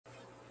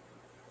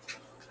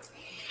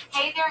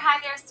Hi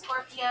there,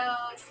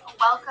 Scorpios.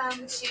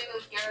 Welcome to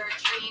your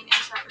dream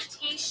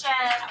interpretation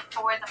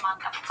for the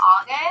month of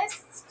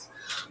August.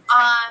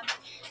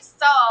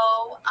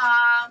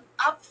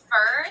 Up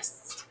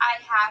first, I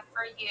have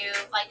for you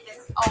like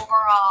this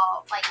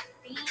overall like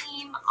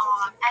theme,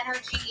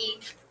 energy,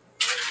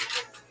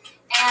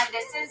 and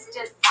this is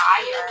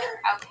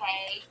desire.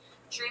 Okay,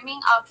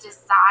 dreaming of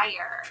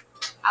desire.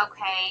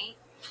 Okay,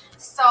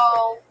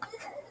 so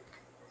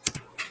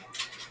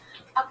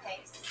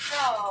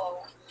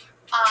so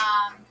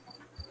um.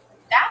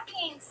 That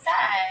being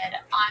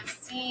said, I'm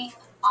seeing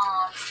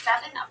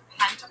Seven of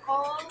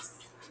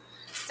Pentacles.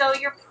 So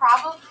you're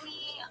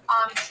probably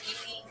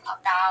dreaming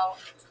about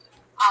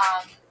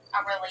a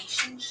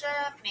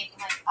relationship, maybe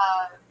like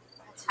a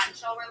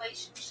potential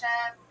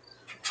relationship.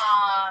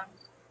 Um,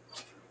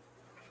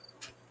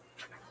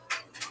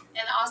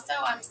 and also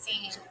I'm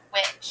seeing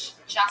Witch.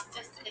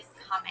 Justice is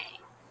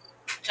coming.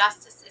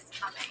 Justice is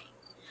coming.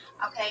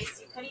 Okay,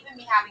 so you could even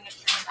be having a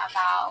dream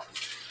about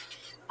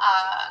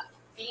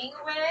being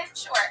a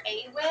witch or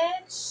a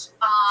witch,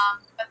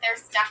 but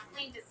there's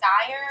definitely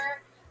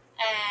desire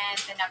and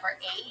the number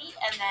 8,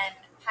 and then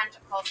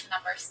Pentacles, the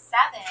number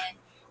 7,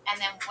 and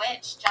then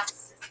Witch,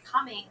 Justice is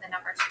coming, the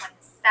number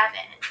 27.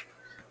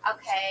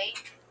 Okay,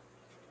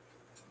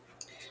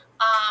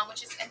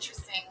 which is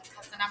interesting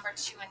because the number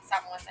 2 and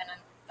 7 was in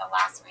the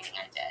last reading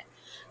I did.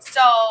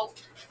 So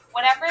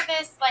whatever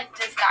this like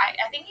desire,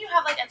 I think you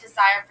have like a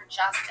desire for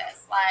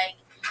justice, like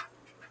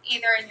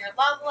either in your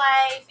love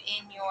life,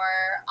 in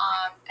your,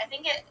 I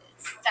think it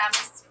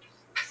stems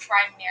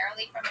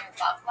primarily from your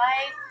love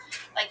life,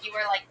 like you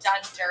were like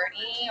done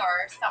dirty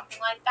or something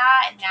like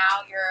that, and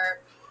now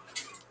you're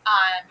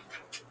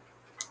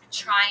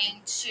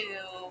trying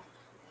to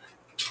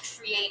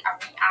create a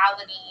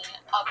reality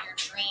of your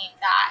dream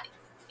that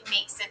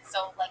makes it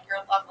so like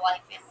your love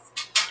life is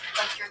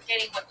like you're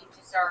getting what you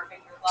deserve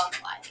in your love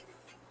life.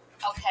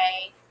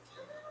 Okay.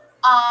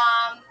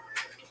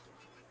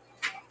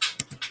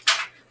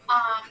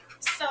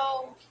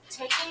 So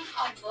taking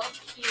a look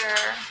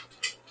here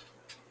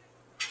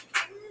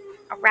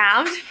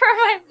around for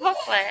my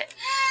booklet.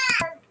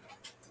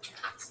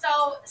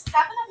 So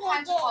 7 of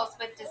Pentacles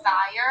with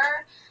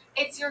desire,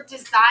 it's you're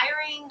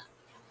desiring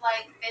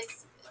like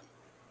this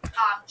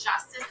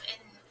justice,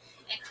 and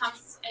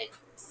it's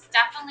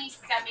definitely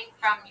stemming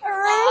from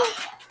your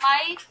love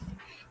life,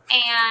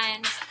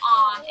 and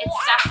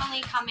it's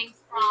definitely coming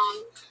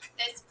from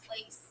this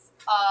place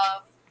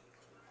of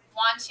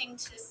wanting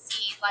to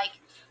see like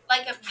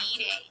a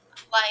meeting,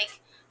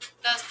 like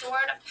the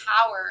sword of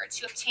power.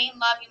 To obtain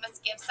love, you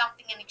must give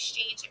something in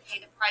exchange and pay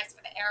the price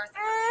for the errors of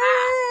her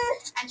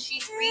past. And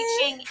she's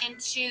reaching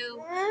into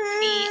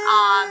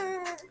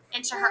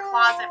her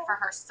closet for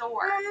her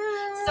sword.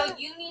 So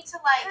you need to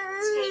like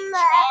take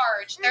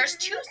charge. There's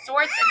 2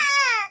 swords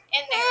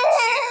in there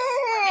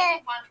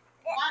too. Or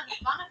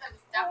maybe one of them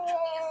is definitely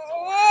a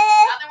sword.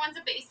 The other one's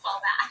a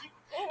baseball bat.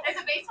 There's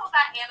a baseball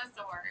bat and a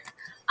sword.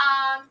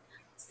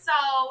 So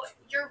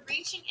you're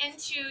reaching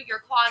into your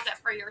closet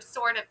for your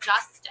sword of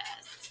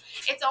justice.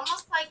 It's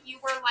almost like you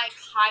were like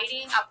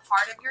hiding a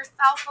part of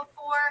yourself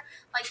before,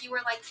 like you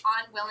were like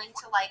unwilling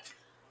to like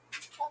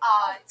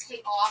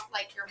take off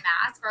like your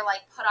mask or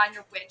like put on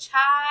your witch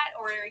hat,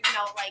 or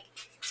like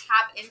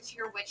tap into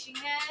your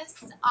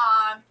witchiness, and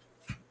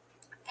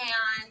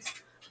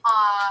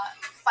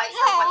fight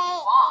for what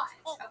you want.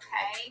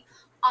 Okay,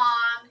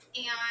 and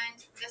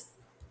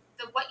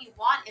what you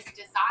want is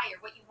desire.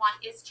 What you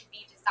want is to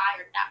be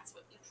desired. That's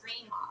what you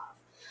dream of.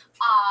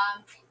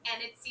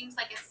 And it seems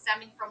like it's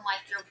stemming from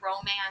like your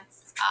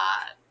romance,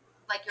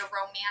 like your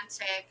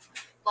romantic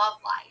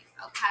love life.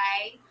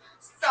 Okay.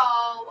 So,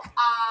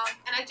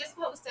 and I just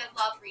posted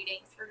love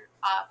readings for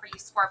you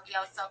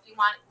Scorpio. So if you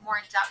want more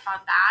in depth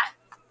on that,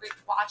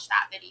 watch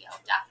that video,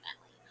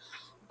 definitely.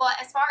 But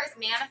as far as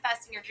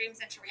manifesting your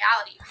dreams into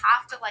reality, you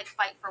have to like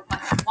fight for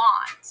what you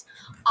want.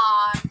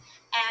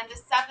 And the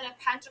 7 of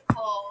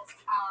Pentacles,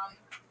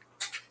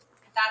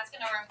 that's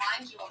going to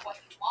remind you of what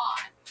you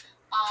want.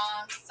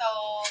 So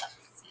let's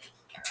see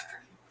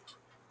here.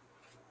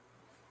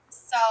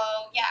 So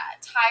yeah,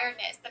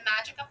 tiredness, the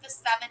magic of the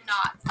 7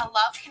 knots. A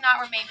love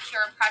cannot remain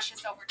pure and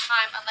precious over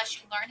time unless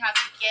you learn how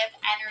to give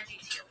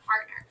energy to your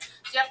partner.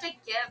 So you have to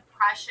give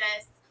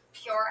precious,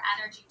 pure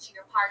energy to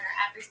your partner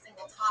every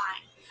single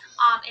time,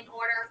 in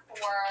order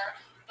for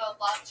the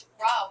love to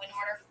grow, in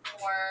order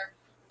for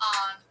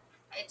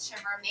it to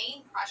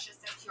remain precious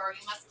and pure.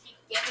 You must keep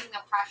giving the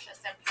precious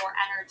and pure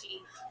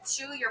energy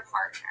to your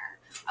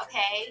partner.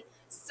 Okay,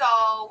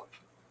 so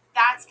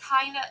that's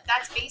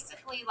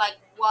basically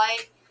like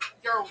what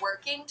you're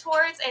working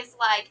towards, is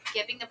like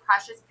giving the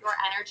precious pure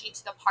energy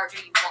to the partner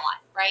you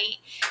want,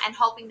 right? And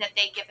hoping that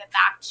they give it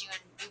back to you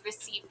and you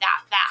receive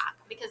that back,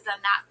 because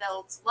then that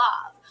builds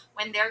love.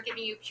 When they're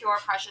giving you pure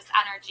precious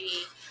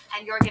energy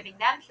and you're giving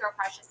them pure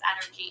precious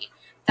energy,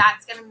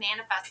 that's going to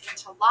manifest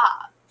into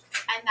love.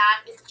 And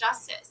that is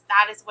justice.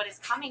 That is what is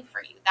coming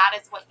for you. That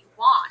is what you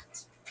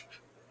want.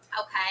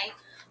 Okay.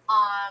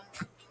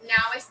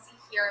 Now I see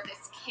here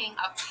this King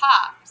of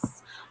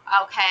Cups.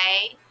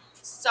 Okay.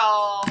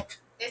 So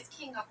this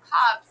King of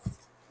Cups,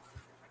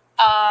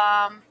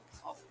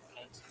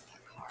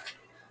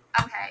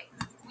 okay.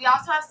 We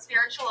also have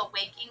spiritual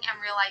awakening and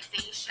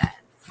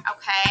realizations,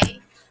 okay?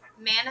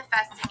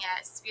 Manifesting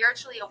it,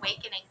 spiritually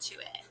awakening to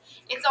it.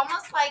 It's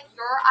almost like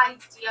your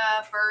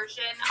idea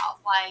version of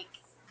like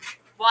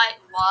what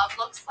love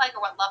looks like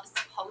or what love is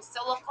supposed to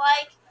look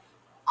like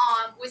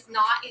was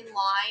not in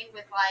line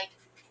with like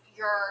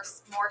your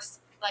more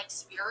like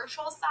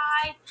spiritual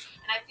side.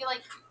 And I feel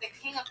like the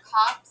King of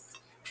Cups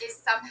is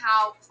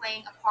somehow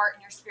playing a part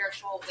in your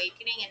spiritual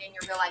awakening and in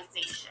your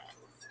realizations.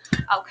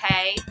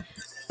 Okay,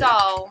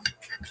 so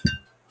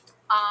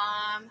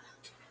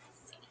let's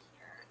see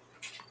here.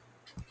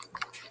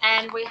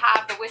 And we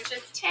have the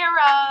Witch's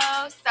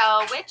Tarot.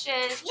 So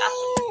witches,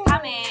 justice is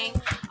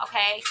coming.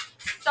 Okay,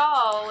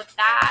 so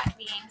that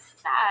being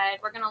said,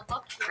 we're gonna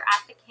look here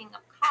at the King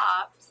of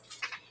Cups,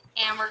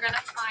 and we're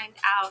gonna find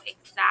out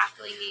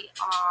exactly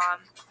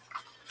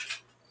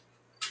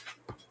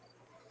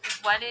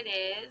what it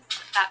is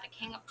that the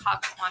King of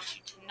Cups wants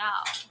you to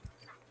know.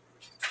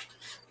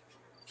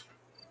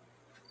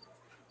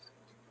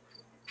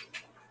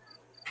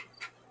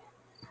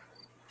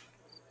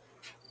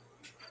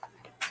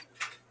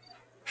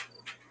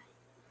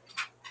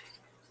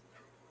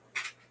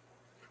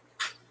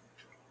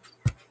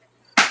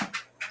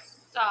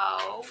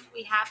 So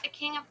we have the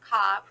King of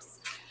Cups,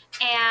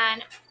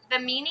 and the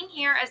meaning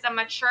here is a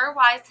mature,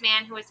 wise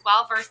man who is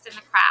well versed in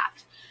the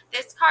craft.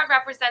 This card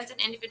represents an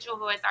individual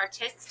who is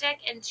artistic,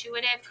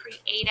 intuitive,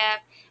 creative,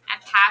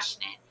 and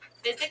passionate.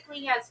 Physically,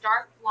 he has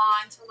dark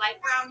blonde to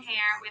light brown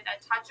hair with a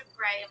touch of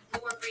gray and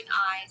blue or green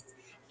eyes.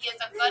 He is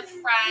a good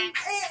friend.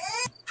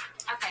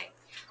 Okay.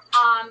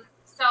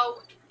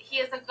 So he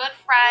is a good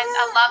friend,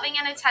 a loving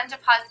and attentive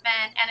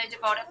husband, and a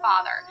devoted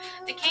father.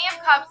 The King of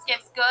Cups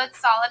gives good,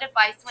 solid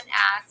advice when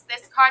asked.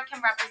 This card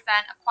can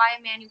represent a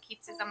quiet man who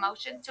keeps his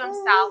emotions to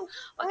himself,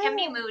 but can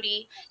be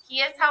moody. He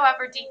is,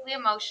 however, deeply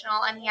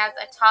emotional, and he has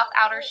a tough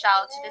outer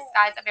shell to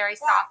disguise a very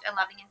soft and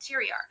loving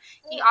interior.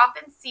 He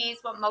often sees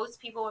what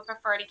most people would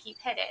prefer to keep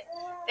hidden.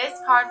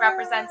 This card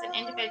represents an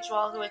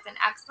individual who is an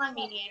excellent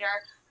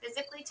mediator,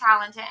 physically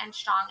talented, and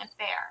strong and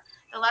fair.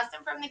 The lesson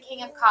from the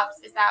King of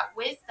Cups is that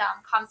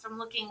wisdom comes from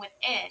looking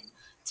within.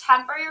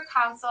 Temper your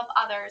counsel of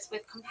others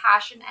with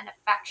compassion and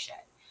affection.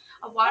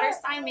 A water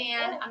sign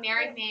man, a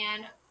married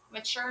man,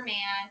 mature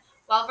man,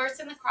 well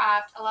versed in the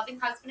craft, a loving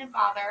husband and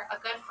father, a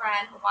good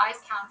friend, a wise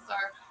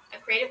counselor, a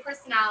creative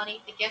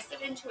personality, the gifts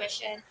of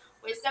intuition,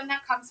 wisdom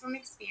that comes from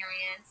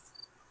experience,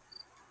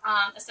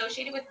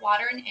 associated with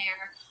water and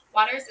air.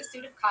 Water is the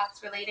suit of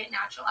cups, related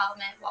natural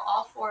element, while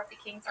all four of the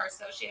kings are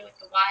associated with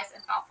the wise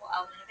and thoughtful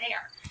element of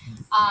air.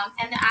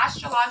 And the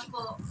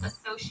astrological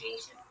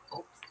association.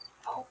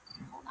 Hold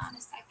on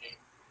a second.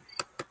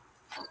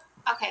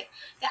 Okay,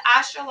 the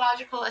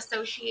astrological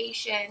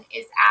association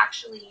is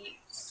actually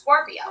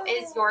Scorpio,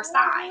 is your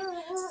sign.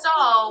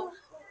 So,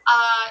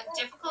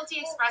 difficulty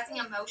expressing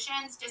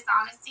emotions,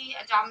 dishonesty,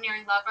 a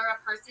domineering lover, a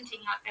person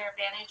taking out their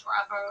advantage or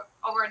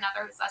over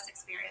another who's less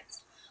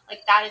experienced.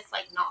 Like, that is,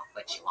 like, not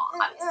what you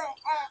want, obviously.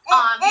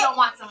 You don't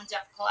want someone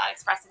difficult at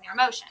expressing their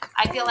emotions.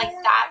 I feel like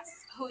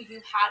that's who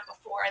you had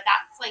before.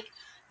 That's, like,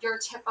 your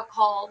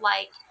typical,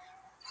 like,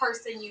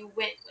 person you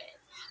went with.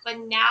 But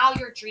now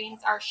your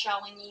dreams are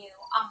showing you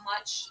a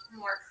much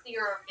more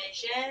clearer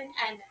vision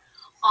and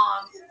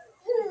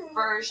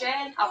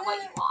version of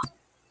what you want.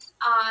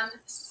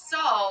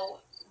 So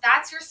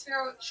that's your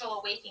spiritual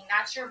awakening.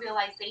 That's your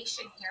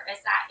realization here,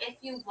 is that if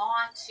you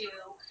want to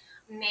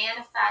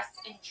manifest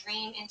and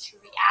dream into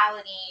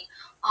reality,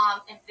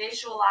 and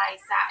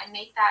visualize that and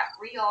make that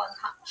real and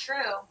come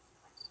true,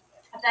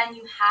 then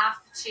you have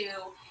to,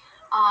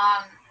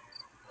 um,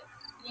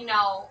 you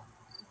know,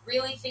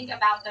 really think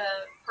about the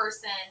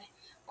person,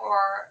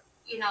 or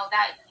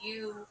that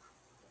you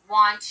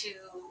want to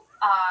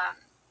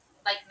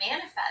like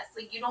manifest.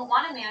 Like, you don't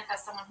want to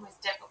manifest someone who is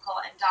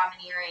difficult and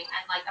domineering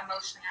and like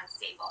emotionally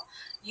unstable.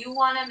 You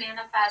want to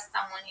manifest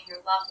someone in your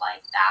love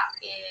life that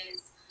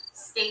is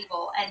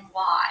stable and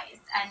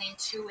wise and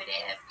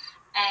intuitive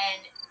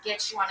and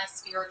gets you on a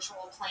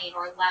spiritual plane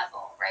or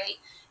level, right?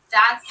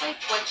 That's like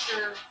what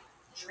your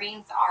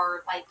dreams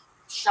are like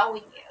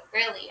showing you,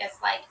 really.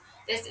 It's like,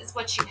 this is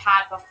what you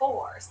had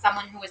before.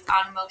 Someone who is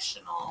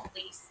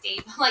unemotionally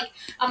stable, like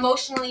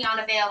emotionally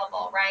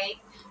unavailable, right?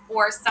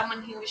 Or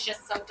someone who is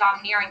just so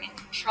domineering and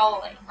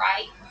controlling,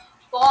 right?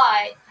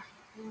 But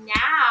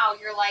now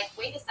you're like,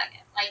 wait a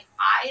second, like,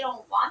 I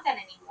don't want that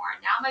anymore.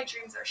 Now my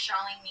dreams are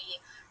showing me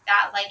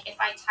that, like, if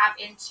I tap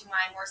into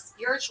my more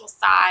spiritual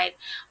side,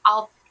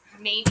 I'll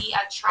maybe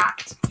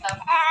attract the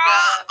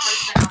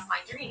person of my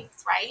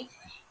dreams, right?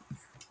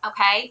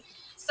 Okay,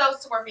 so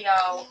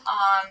Scorpio,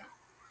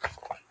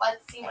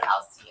 let's see what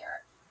else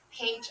here.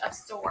 Page of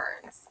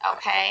Swords,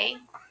 okay?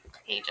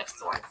 Page of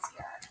Swords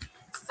here.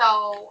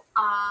 So,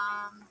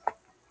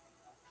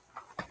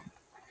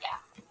 yeah,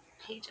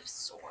 Page of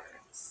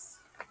Swords.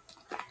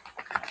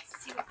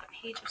 Let's see what the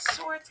Page of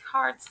Swords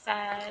card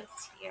says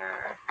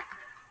here.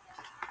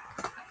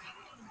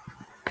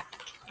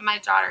 my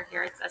daughter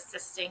here is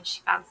assisting.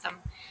 She found some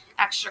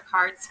extra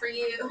cards for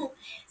you.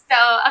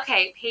 So,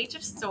 okay, Page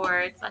of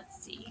Swords.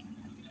 Let's see.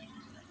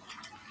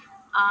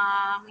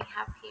 We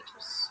have Page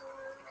of Swords.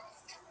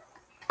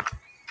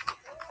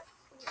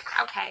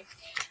 Okay.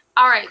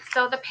 All right.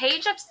 So the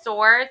Page of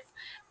Swords,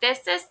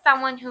 this is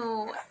someone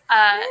who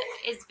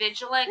is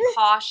vigilant,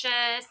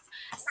 cautious,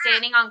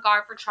 standing on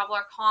guard for trouble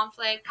or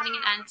conflict, putting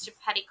an end to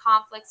petty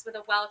conflicts with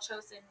a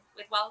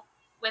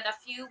with a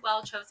few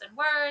well-chosen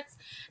words,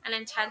 an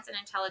intense and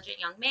intelligent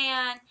young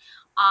man.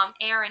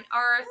 Air and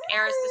earth.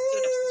 Air is the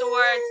suit of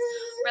swords,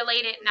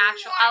 related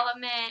natural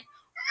element.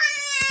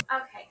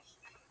 Okay.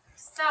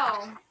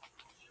 So,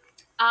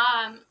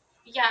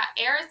 yeah,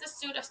 air is the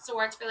suit of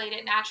swords,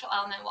 related natural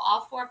element, while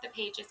all four of the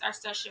pages are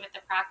associated with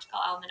the practical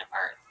element of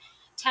earth.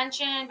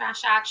 Tension,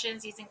 rash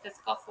actions, using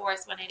physical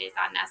force when it is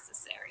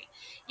unnecessary.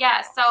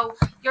 Yeah, so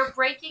you're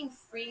breaking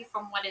free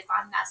from what is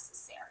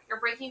unnecessary. You're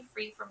breaking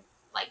free from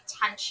like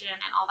tension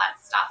and all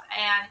that stuff.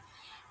 And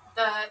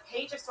the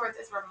Page of Swords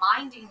is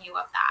reminding you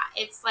of that.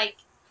 It's like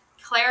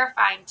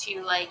clarifying to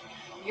you, like,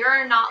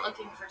 you're not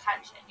looking for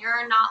tension.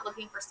 You're not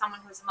looking for someone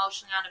who's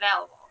emotionally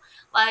unavailable.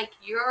 Like,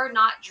 you're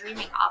not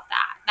dreaming of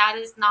that. That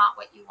is not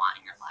what you want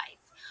in your life.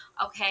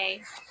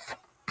 Okay?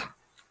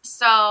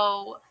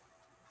 So,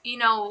 you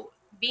know,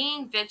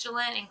 being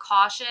vigilant and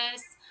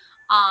cautious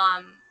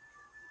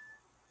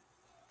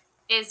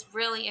is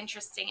really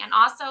interesting. And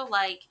also,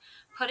 like,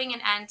 putting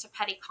an end to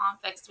petty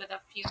conflicts with a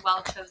few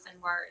well-chosen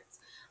words.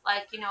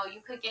 Like, you know,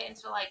 you could get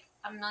into, like,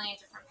 a million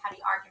different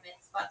petty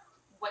arguments, but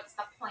what's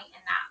the point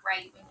in that,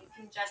 right? When you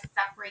can just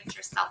separate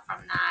yourself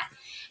from that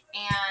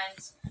and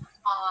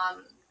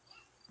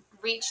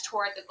reach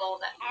toward the goal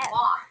that you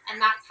want.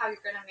 And that's how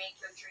you're going to make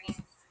your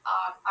dreams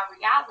a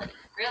reality,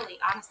 really,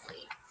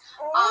 honestly.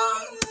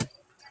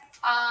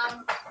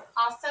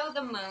 Also,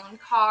 the Moon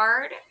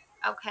card.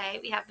 Okay,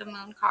 we have the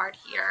Moon card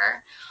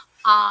here.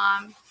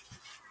 And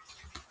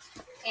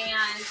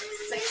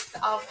Six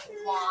of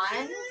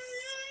Wands.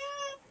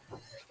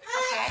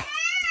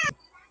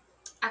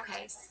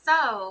 Okay,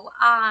 so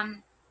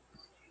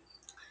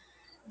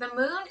the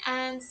Moon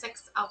and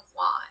Six of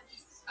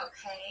Wands.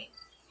 Okay,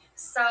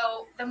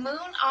 so the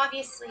Moon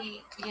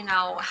obviously, you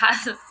know,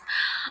 has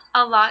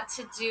a lot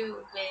to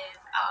do with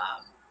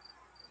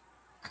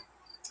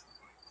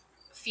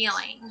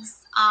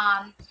feelings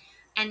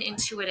and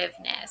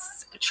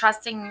intuitiveness,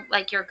 trusting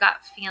like your gut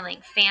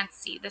feeling,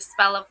 fancy, the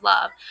spell of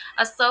love,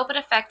 a slow but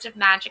effective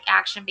magic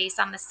action based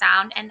on the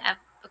sound and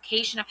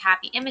evocation of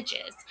happy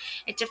images.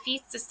 It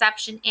defeats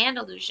deception and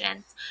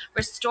illusions,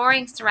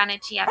 restoring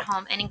serenity at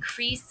home and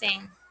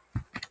increasing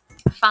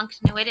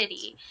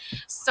functionality.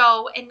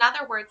 So, in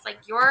other words,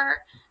 like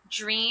your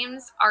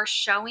dreams are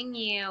showing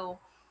you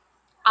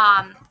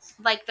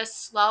like the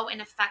slow and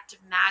effective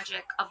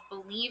magic of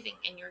believing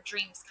in your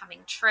dreams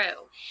coming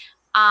true.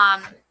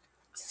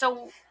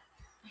 So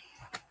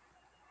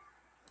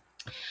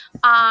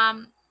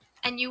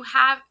and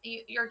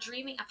you're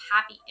dreaming of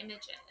happy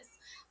images.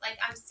 Like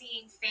I'm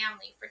seeing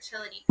family,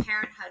 fertility,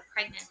 parenthood,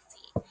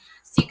 pregnancy.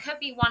 So you could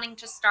be wanting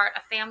to start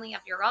a family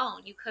of your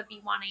own. You could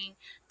be wanting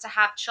to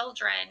have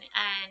children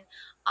and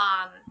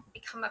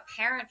become a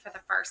parent for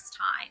the first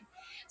time.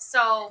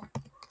 So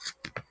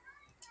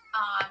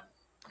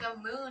the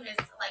moon is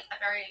like a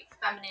very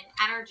feminine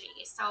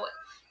energy. So,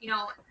 you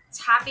know,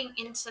 tapping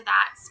into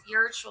that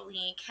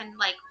spiritually can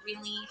like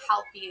really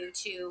help you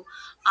to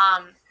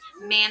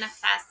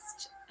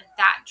manifest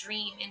that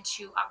dream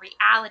into a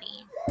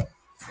reality.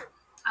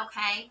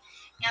 Okay.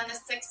 And the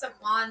Six of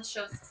Wands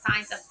shows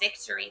signs of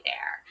victory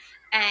there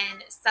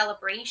and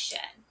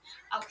celebration.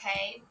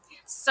 Okay.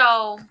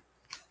 So,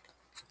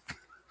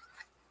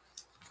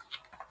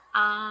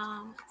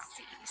 let's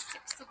see,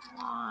 Six of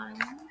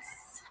Wands.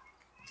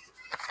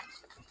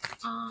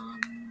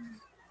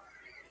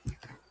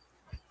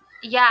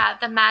 Yeah,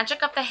 the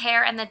magic of the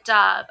hare and the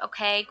dove,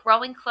 okay?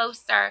 Growing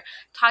closer,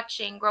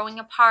 touching, growing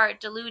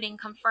apart, diluting,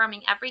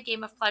 confirming. Every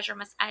game of pleasure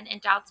must end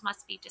and doubts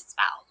must be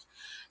dispelled.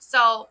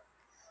 So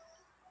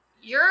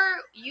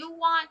you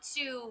want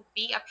to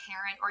be a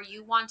parent, or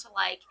you want to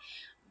like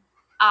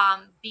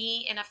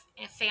be in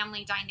a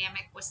family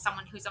dynamic with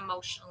someone who's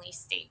emotionally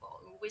stable,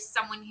 with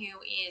someone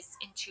who is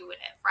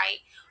intuitive, right?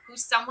 Who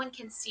someone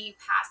can see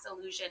past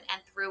illusion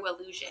and through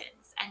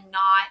illusions and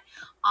not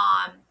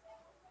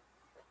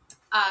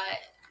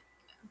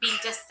be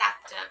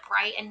deceptive,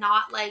 right? And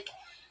not like,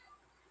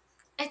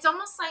 it's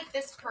almost like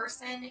this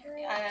person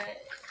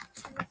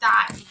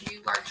that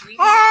you are dreaming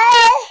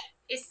of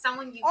is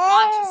someone you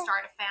want to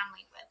start a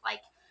family with.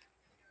 Like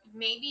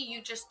maybe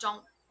you just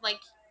don't like,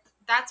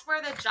 that's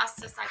where the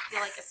justice I feel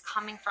like is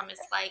coming from, is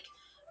like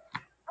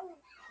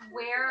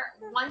where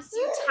once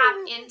you tap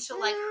into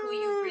like who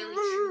you really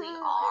truly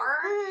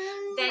are,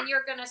 then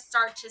you're gonna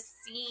start to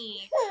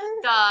see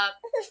the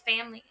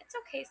family. It's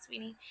okay,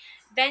 sweetie.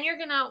 Then you're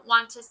gonna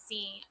want to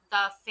see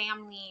the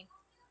family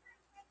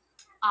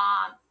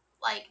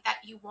like that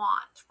you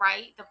want,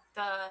 right?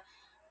 The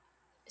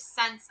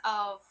sense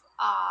of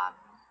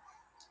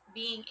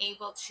being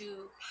able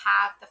to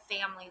have the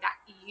family that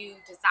you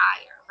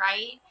desire,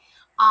 right?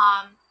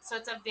 So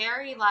it's a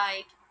very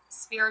like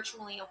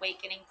spiritually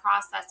awakening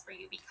process for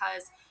you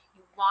because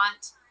you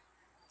want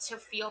to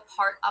feel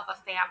part of a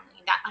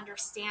family that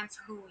understands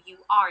who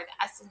you are,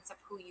 the essence of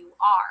who you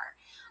are.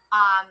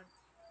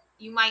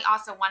 You might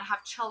also want to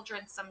have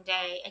children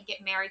someday and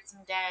get married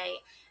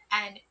someday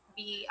and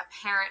be a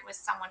parent with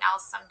someone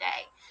else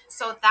someday.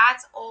 So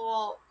that's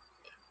all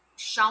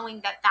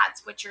showing that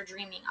that's what you're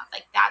dreaming of.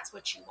 Like that's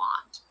what you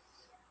want.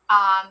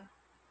 Um,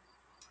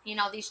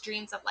 these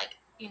dreams of like,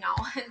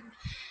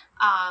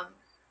 um,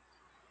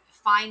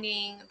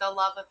 finding the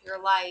love of your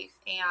life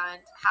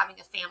and having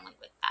a family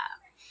with them.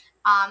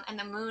 And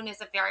the moon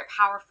is a very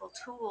powerful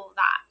tool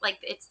that, like,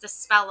 it's the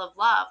spell of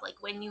love.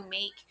 Like, when you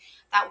make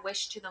that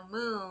wish to the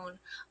moon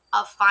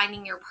of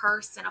finding your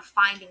person, of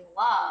finding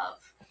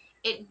love,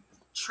 it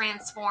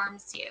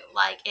transforms you.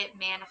 Like, it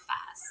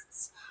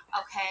manifests.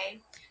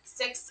 Okay?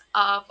 Six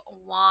of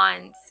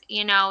Wands,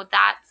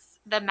 that's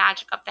the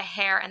magic of the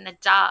hare and the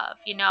dove.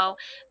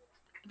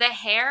 The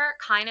hare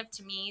kind of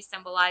to me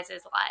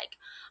symbolizes like,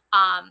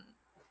 uh,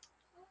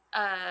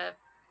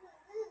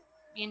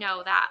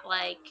 that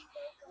like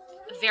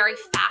very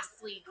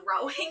fastly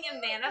growing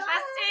and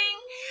manifesting.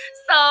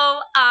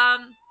 So,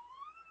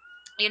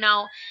 you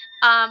know,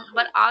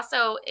 but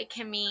also it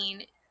can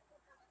mean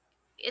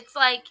it's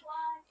like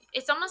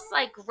it's almost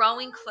like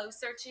growing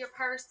closer to your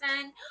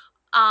person,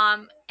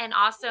 and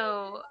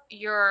also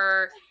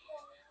your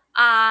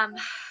um,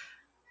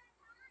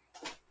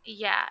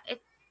 yeah,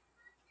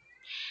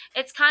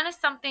 it's kind of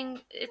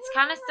something. It's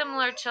kind of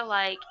similar to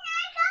like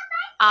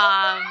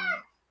um.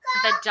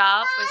 The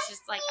dove was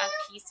just like a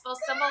peaceful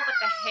symbol, but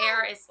the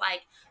hare is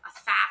like a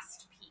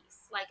fast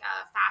piece, like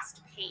a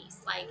fast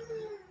pace, like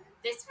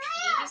this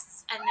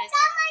piece and this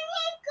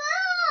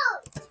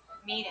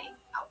meeting.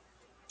 Oh.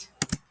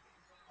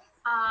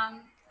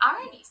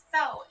 Alrighty,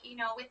 so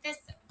with this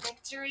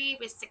victory,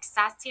 with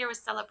success here, with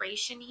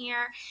celebration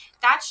here,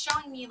 that's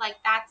showing me like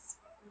that's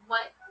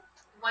what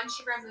once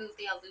you remove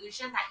the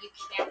illusion that you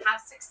can't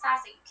have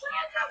success, that you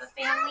can't have a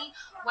family,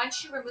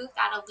 once you remove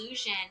that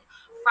illusion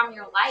from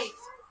your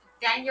life,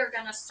 then you're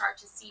gonna start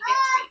to see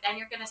victory. Then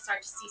you're gonna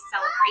start to see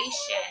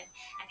celebration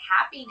and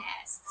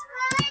happiness.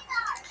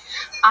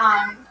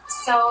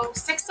 So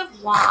Six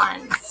of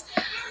Wands.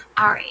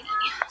 Alrighty,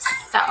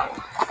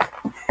 so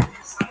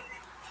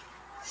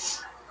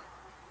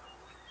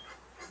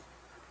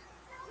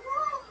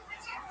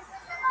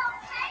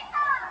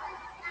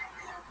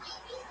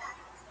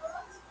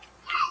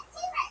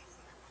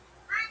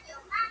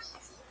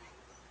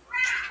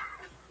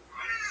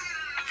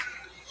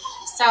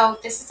So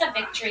this is a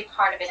victory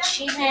card of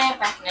achievement,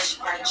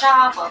 recognition for a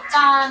job, well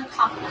done,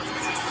 compliments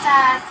of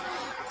success,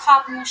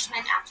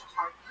 accomplishment after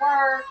hard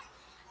work,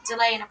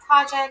 delay in a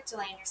project,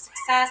 delay in your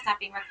success, not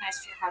being recognized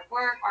for your hard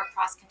work, or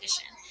cross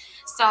condition.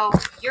 So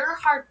your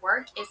hard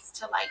work is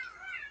to like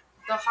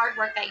the hard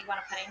work that you want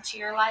to put into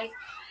your life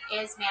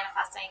is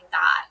manifesting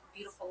that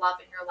beautiful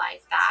love in your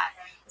life that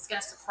is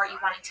going to support you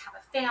wanting to have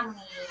a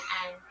family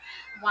and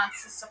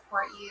wants to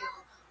support you,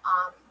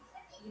 um,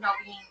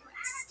 being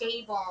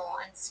stable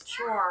and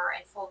secure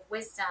and full of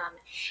wisdom.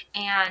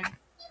 And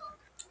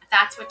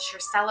that's what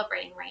you're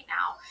celebrating right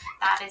now.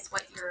 That is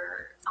what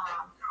your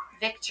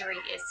victory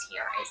is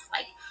here. Is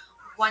like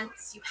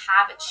once you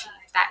have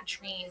achieved that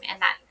dream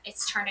and that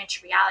it's turned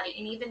into reality,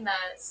 and even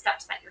the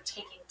steps that you're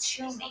taking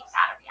to make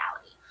that a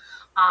reality,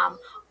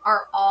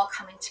 are all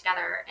coming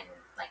together in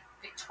like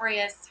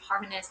victorious,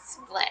 harmonious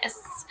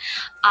bliss.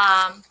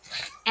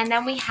 And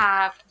then we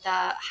have the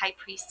High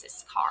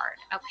Priestess card.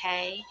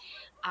 Okay,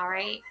 all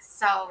right.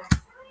 So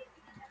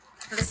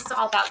this is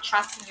all about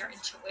trusting your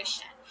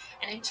intuition.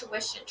 And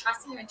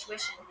trusting your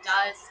intuition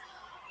does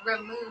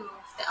remove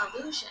the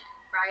illusion,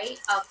 right,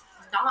 of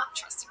not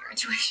trusting your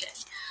intuition.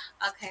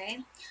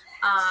 Okay.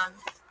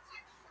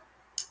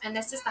 And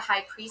this is the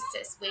High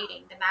Priestess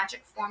waiting, the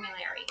magic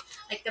formulary,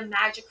 like the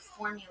magic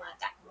formula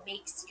that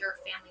makes your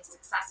family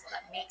successful,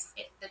 that makes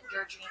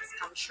your dreams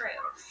come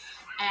true.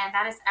 And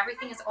that is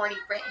everything is already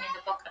written in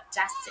the book of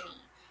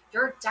destiny.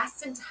 You're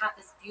destined to have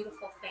this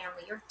beautiful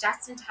family. You're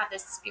destined to have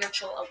this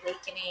spiritual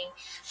awakening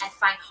and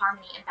find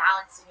harmony and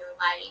balance in your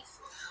life.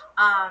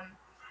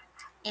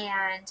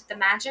 And the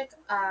magic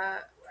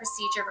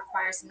procedure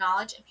requires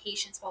knowledge and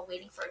patience while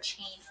waiting for a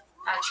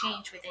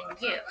change within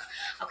you.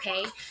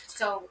 Okay,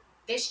 so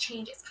this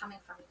change is coming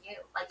from you.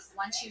 Like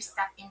once you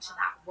step into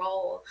that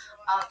role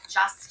of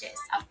justice,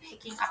 of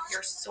picking up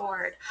your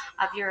sword,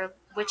 of your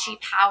witchy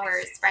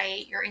powers,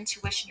 right? Your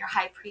intuition, your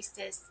high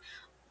priestess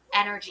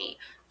energy,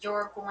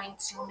 you're going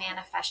to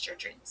manifest your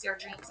dreams. Your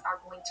dreams are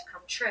going to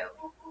come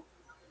true.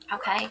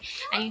 Okay,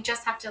 and you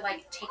just have to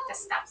like take the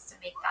steps to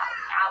make that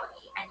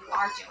reality, and you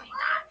are doing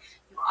that.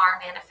 You are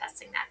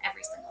manifesting that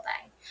every single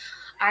day.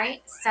 All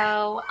right,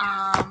 so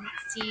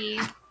see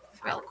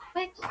real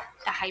quick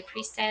the High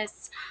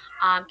Priestess,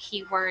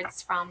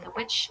 keywords from the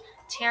Witch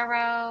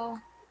Tarot,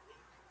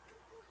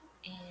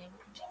 and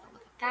I'm take a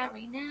look at that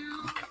right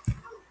now.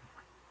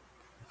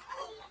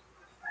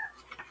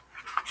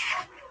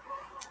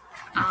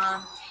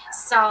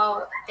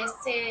 So this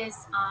is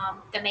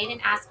the maiden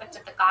aspect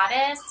of the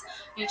goddess,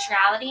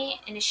 neutrality,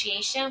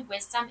 initiation,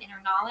 wisdom,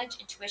 inner knowledge,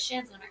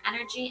 intuition, lunar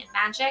energy, and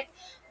magic,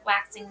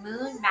 waxing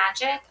moon,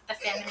 magic, the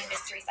feminine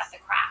mysteries of the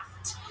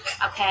craft.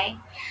 Okay?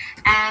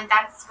 And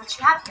that's what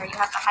you have here. You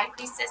have the high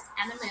priestess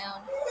and the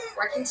moon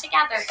working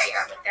together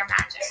here with their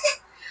magic.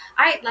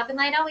 All right, love and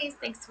light always.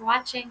 Thanks for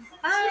watching.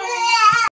 Bye.